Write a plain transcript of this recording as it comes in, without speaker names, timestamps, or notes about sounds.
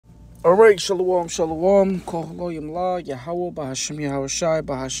All right, shalom, shalom, kohaloyim la, Yahweh, Bahashim, Yahweh Shai,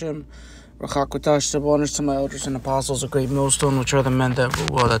 Bahashim, Rachakotash, the honors to my elders and apostles, a great millstone, which are the men that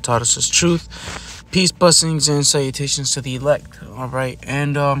that taught us his truth. Peace, blessings, and salutations to the elect. All right,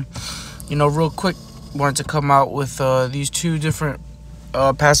 and real quick, wanted to come out with these two different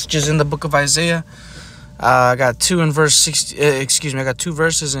passages in the book of Isaiah. I got two in verse 60. I got two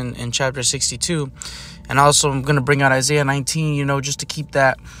verses in chapter 62, and also I'm gonna bring out Isaiah 19. Just to keep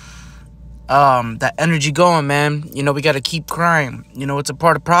that energy going, man. We got to keep crying. It's a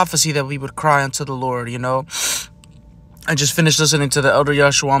part of prophecy that we would cry unto the Lord. I just finished listening to the Elder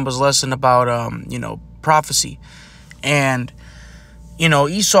Yashuamba's lesson about prophecy, and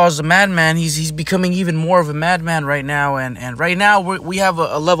Esau is a madman. He's becoming even more of a madman right now, and right now we have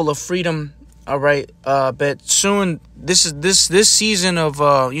a level of freedom. All right, but soon this season of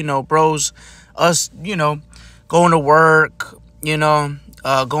bros, us going to work,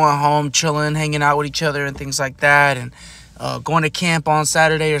 going home, chilling, hanging out with each other and things like that, and going to camp on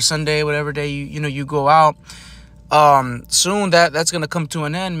Saturday or Sunday, whatever day you go out. Soon that's gonna come to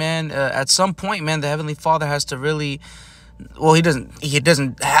an end, man. At some point, man, the Heavenly Father has to really. Well, he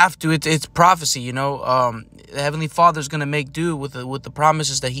doesn't have to. It's prophecy, The Heavenly Father is gonna make do with the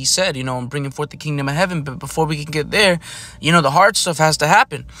promises that He said, and bringing forth the kingdom of heaven. But before we can get there, the hard stuff has to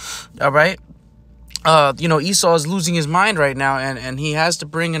happen. All right. Esau is losing his mind right now, and he has to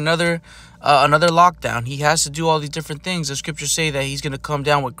bring another lockdown. He has to do all these different things. The scriptures say that he's going to come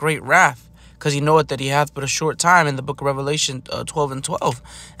down with great wrath, because he knoweth that he hath but a short time, in the book of Revelation 12:12,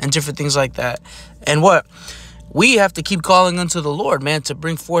 and different things like that. And what? We have to keep calling unto the Lord, man, to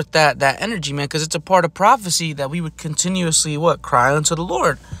bring forth that energy, man, because it's a part of prophecy that we would continuously, cry unto the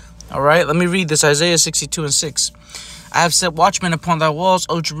Lord. All right, let me read this, Isaiah 62:6. I have set watchmen upon thy walls,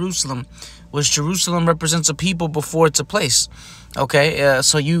 O Jerusalem, which Jerusalem represents a people before it's a place. Okay,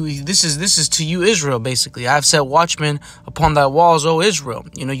 so this is to you, Israel, basically. I've set watchmen upon thy walls, O Israel.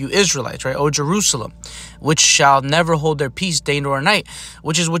 You Israelites, right? O Jerusalem, which shall never hold their peace day nor night,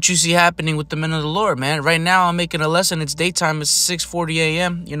 which is what you see happening with the men of the Lord, man. Right now, I'm making a lesson. It's daytime. It's 6:40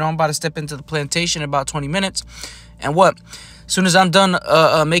 a.m. I'm about to step into the plantation in about 20 minutes. And what? As soon as I'm done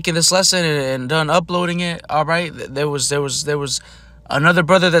making this lesson and done uploading it, all right, there was another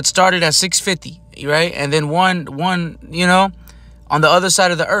brother that started at 6:50, right? And then one, on the other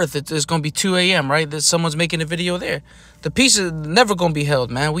side of the earth, it's going to be 2 a.m., right? That someone's making a video there. The peace is never going to be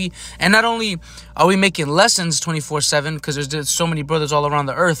held, man. And not only are we making lessons 24/7, because there's so many brothers all around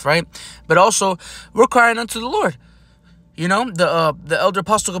the earth, right? But also, we're crying unto the Lord. The elder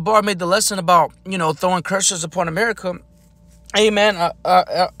Apostle Gabar made the lesson about, throwing curses upon America. Hey, man,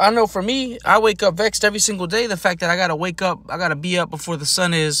 I know for me, I wake up vexed every single day. The fact that I got to wake up, I got to be up before the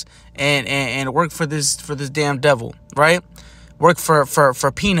sun is and work for this damn devil, right? Work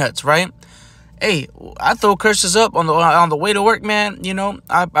for peanuts, right? Hey, I throw curses up on the way to work, man.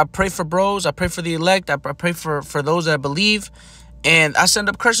 I pray for bros. I pray for the elect. I pray for those that believe. And I send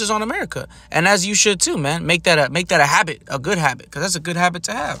up curses on America. And as you should too, man. Make that a habit, a good habit, because that's a good habit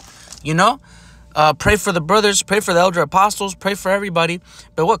to have, Pray for the brothers, pray for the elder apostles, pray for everybody.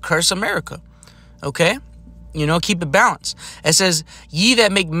 But curse America? Okay? Keep it balanced. It says, ye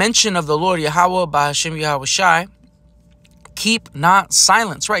that make mention of the Lord Yahweh, Bahashim Yahweh Shai, keep not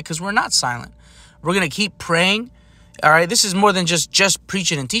silence, right? Because we're not silent. We're going to keep praying. All right? This is more than just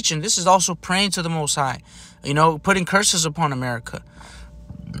preaching and teaching. This is also praying to the Most High, putting curses upon America.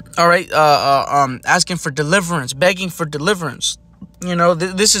 All right? Asking for deliverance, begging for deliverance.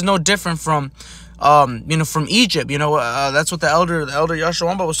 This is no different from from Egypt. That's what the elder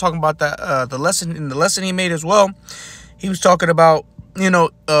Yashuamba was talking about, that the lesson he made as well. He was talking about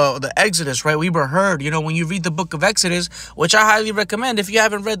the Exodus, right? We were heard. When you read the book of Exodus, which I highly recommend, if you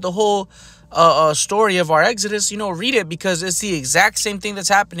haven't read the whole story of our Exodus, read it, because it's the exact same thing that's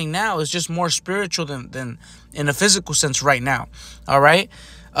happening now. It's just more spiritual than in a physical sense right now. All right.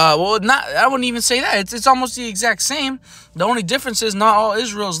 I wouldn't even say that. It's almost the exact same. The only difference is not all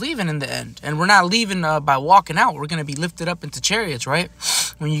Israel's leaving in the end. And we're not leaving by walking out. We're going to be lifted up into chariots, right?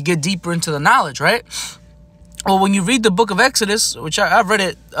 When you get deeper into the knowledge, right? Well, when you read the book of Exodus, which I've read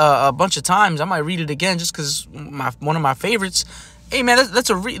it a bunch of times, I might read it again just because it's one of my favorites. Hey, man, that's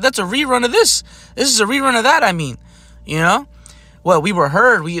a rerun of this. This is a rerun of that, I mean. Well, we were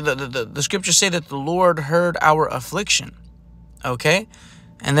heard. The scriptures say that the Lord heard our affliction. Okay?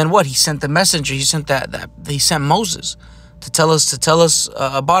 And then what? He sent the messenger. He sent he sent Moses to tell us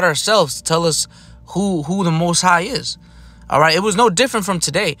about ourselves, to tell us who the Most High is. All right. It was no different from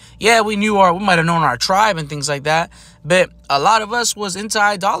today. Yeah, we might have known our tribe and things like that. But a lot of us was into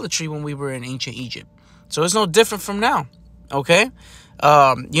idolatry when we were in ancient Egypt. So it's no different from now. Okay.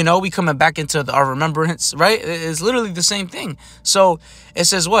 You know, we coming back into our remembrance, right? It's literally the same thing. So it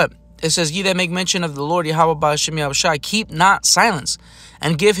says what? It says, ye that make mention of the Lord Yahweh Ba'ashem Yahushai, keep not silence,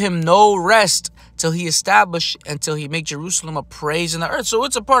 and give him no rest till he establish, until he make Jerusalem a praise in the earth. So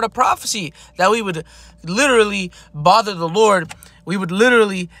it's a part of prophecy that we would literally bother the Lord. We would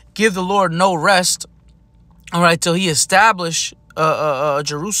literally give the Lord no rest, all right, till he establish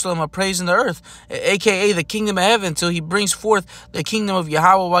Jerusalem a praise in the earth, aka the kingdom of heaven, till he brings forth the kingdom of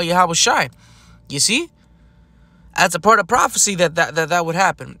Yahweh Yahushai. You see? That's a part of prophecy that would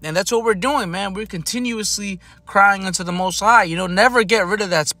happen. And that's what we're doing, man. We're continuously crying unto the Most High. You know, never get rid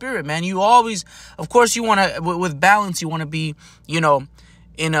of that spirit, man. You always, of course, you want to, with balance, you want to be, you know,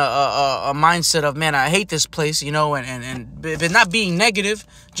 in a mindset of, man, I hate this place, you know, but not being negative,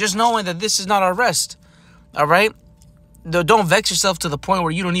 just knowing that this is not our rest. All right? Don't vex yourself to the point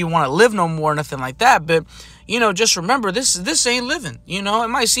where you don't even want to live no more, nothing like that. But, you know, just remember, this ain't living. You know, it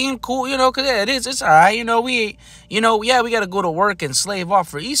might seem cool, you know, because yeah, it is. It's all right. You know, we got to go to work and slave off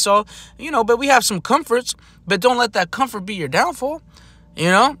for Esau, you know, but we have some comforts. But don't let that comfort be your downfall. You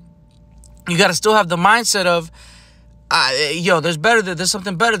know, you got to still have the mindset of, there's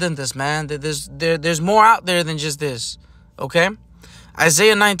something better than this, man. There's more out there than just this. Okay?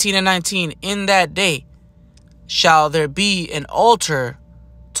 Isaiah 19:19, in that day shall there be an altar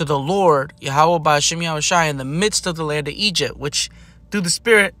to the Lord, Yahweh Ba'ashem Yahushai, in the midst of the land of Egypt, which through the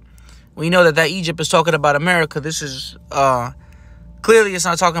Spirit, we know that Egypt is talking about America. This is, clearly it's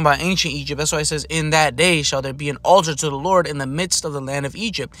not talking about ancient Egypt. That's why it says, in that day shall there be an altar to the Lord in the midst of the land of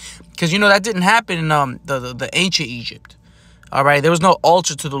Egypt. Because, you know, that didn't happen in the ancient Egypt. All right, there was no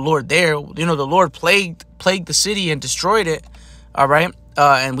altar to the Lord there. You know, the Lord plagued the city and destroyed it. All right,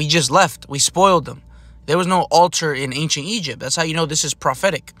 and we just left. We spoiled them. There was no altar in ancient Egypt. That's how you know this is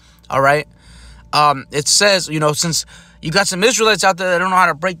prophetic. All right. It says, you know, since you got some Israelites out there that don't know how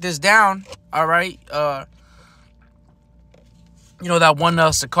to break this down. All right. You know, that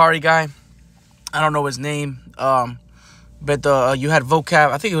one Sakari guy. I don't know his name. But you had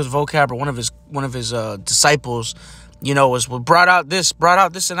Vocab. I think it was Vocab or one of his disciples. You know, was brought out this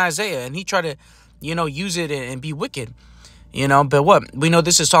in Isaiah, and he tried to, you know, use it and be wicked. You know, but what we know,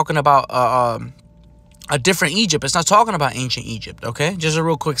 this is talking about a different Egypt. It's not talking about ancient Egypt, okay? Just a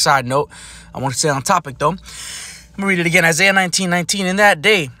real quick side note. I want to stay on topic, though. I'm going to read it again. Isaiah 19:19. In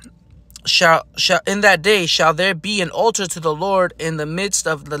that day shall there be an altar to the Lord in the midst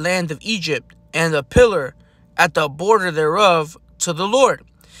of the land of Egypt, and a pillar at the border thereof to the Lord.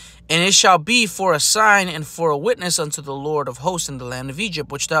 And it shall be for a sign and for a witness unto the Lord of hosts in the land of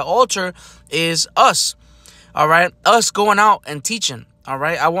Egypt, which that altar is us. All right? Us going out and teaching. All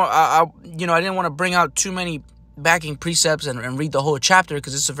right, I didn't want to bring out too many backing precepts and read the whole chapter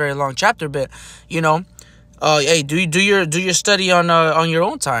because it's a very long chapter. But you know, hey, do your study on your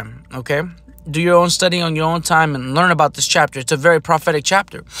own time. Okay, do your own study on your own time and learn about this chapter. It's a very prophetic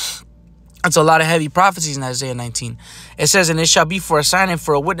chapter. It's a lot of heavy prophecies in Isaiah 19. It says, and it shall be for a sign and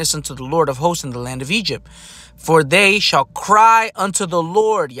for a witness unto the Lord of hosts in the land of Egypt. For they shall cry unto the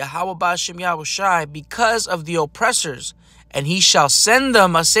Lord, Yahweh Ba'ashem Yahushai, because of the oppressors. And he shall send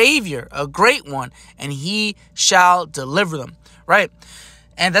them a savior, a great one, and he shall deliver them. Right?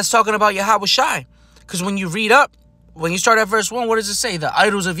 And that's talking about Yahushai. Because when you read up, when you start at verse 1, what does it say? The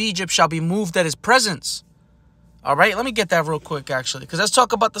idols of Egypt shall be moved at his presence. All right, let me get that real quick, actually. Because let's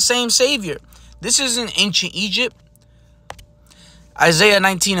talk about the same savior. This isn't ancient Egypt. Isaiah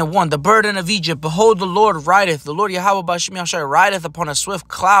 19:1. The burden of Egypt. Behold, the Lord rideth. The Lord Yahweh Ba'ashem Yahushai rideth upon a swift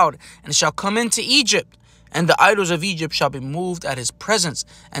cloud, and shall come into Egypt. And the idols of Egypt shall be moved at his presence,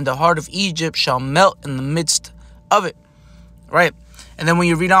 and the heart of Egypt shall melt in the midst of it. Right? And then when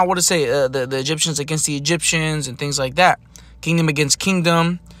you read on, what does it say? The Egyptians against the Egyptians and things like that. Kingdom against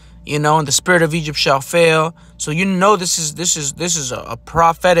kingdom, you know, and the spirit of Egypt shall fail. So you know this is a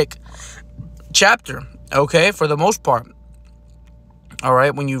prophetic chapter, okay, for the most part. All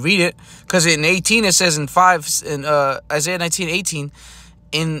right, when you read it, because in 18 it says in Isaiah 19:18,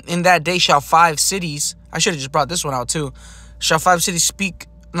 in that day shall 5 cities. I should have just brought this one out too. Shall 5 cities speak?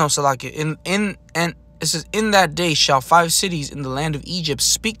 No, Salakia. And it says, in that day shall 5 cities in the land of Egypt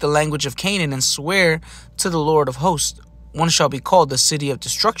speak the language of Canaan and swear to the Lord of hosts. One shall be called the city of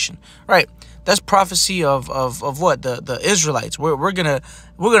destruction. Right. That's prophecy of what? The Israelites. We're gonna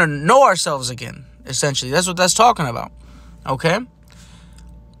know ourselves again. Essentially, that's what that's talking about. Okay.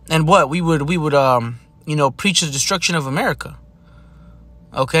 And what we would preach the destruction of America.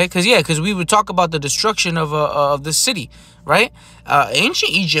 Okay, because we would talk about the destruction of the city, right? Ancient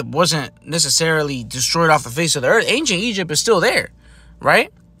Egypt wasn't necessarily destroyed off the face of the earth. Ancient Egypt is still there,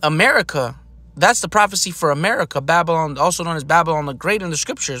 right? America, That's the prophecy for America, Babylon, also known as Babylon the Great in the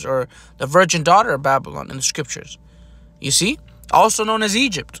scriptures, or the virgin daughter of Babylon in the scriptures. You see? Also known as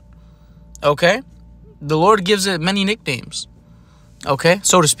Egypt. Okay? The Lord gives it many nicknames. Okay?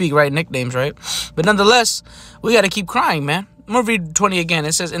 So to speak, right? Nicknames, right? But nonetheless, we got to keep crying, man. I'm going to read 20 again.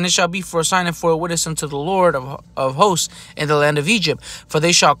 It says, "And it shall be for a sign and for a witness unto the Lord of hosts in the land of Egypt. For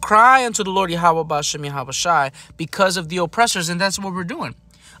they shall cry unto the Lord Yahweh Ba'ashem Yahweh Shai because of the oppressors." And that's what we're doing.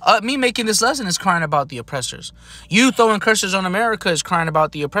 Me making this lesson is crying about the oppressors. You throwing curses on America is crying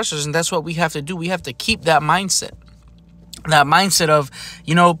about the oppressors. And that's what we have to do. We have to keep that mindset. That mindset of,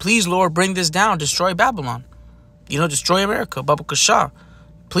 please, Lord, bring this down. Destroy Babylon. Destroy America. Baba Kasha.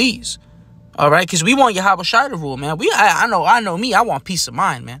 Please. All right? Because we want Yahweh Shai to rule, man. I know me. I want peace of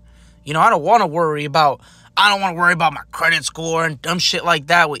mind, man. I don't want to worry about my credit score and dumb shit like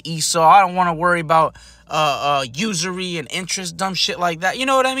that with Esau. I don't want to worry about usury and interest, dumb shit like that. You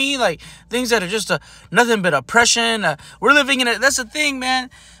know what I mean? Like things that are just nothing but oppression. We're living in that's the thing, man.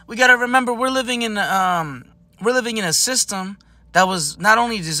 We got to remember we're living in a system that was not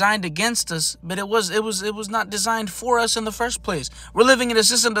only designed against us, but it was not designed for us in the first place. We're living in a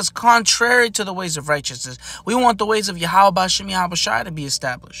system that's contrary to the ways of righteousness. We want the ways of Yahweh Ba'ashem Yahweh Shai to be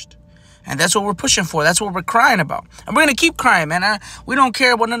established. And that's what we're pushing for. That's what we're crying about. And we're going to keep crying, man. We don't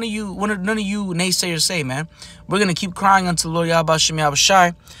care what none of you naysayers say, man. We're going to keep crying unto the Lord Yahweh Ba'ashem Yahweh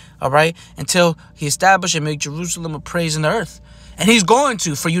Shai, all right, until he established and make Jerusalem a praise in the earth. And he's going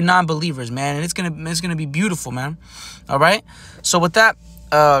to, for you non-believers, man. And it's gonna be beautiful, man. All right? So with that,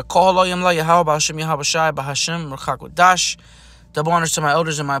 call Allah Yamla Yahweh Ba'ashem Yahweh Shai Ba'Hashem Rachak Wadash. Double honors to my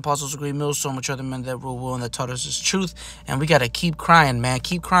elders and my apostles, great millstone, which are the men that rule well and that taught us his truth. And we got to keep crying, man.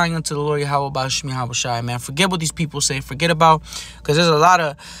 Keep crying unto the Lord Yahweh Ba'ashem Yahweh Shai, man. Forget what these people say. Forget about, because there's a lot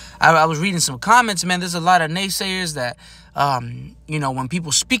of, I was reading some comments, man. There's a lot of naysayers that, when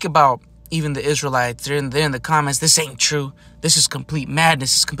people speak about even the Israelites, they're in the comments, this ain't true. This is complete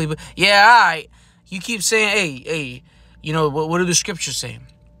madness. This is complete. Yeah, all right. You keep saying, hey, what do the scriptures say?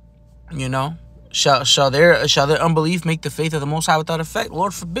 Shall their unbelief make the faith of the Most High without effect?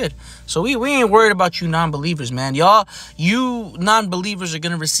 Lord forbid. So we ain't worried about you non-believers, man. You non-believers are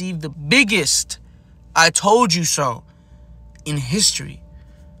going to receive the biggest "I told you so" in history.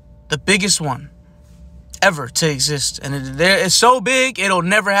 The biggest one ever to exist. And it's so big, it'll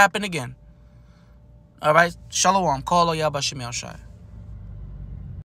never happen again. All right? Shalom. Call Allah Yahweh Ba'ashem Yahweh Shai.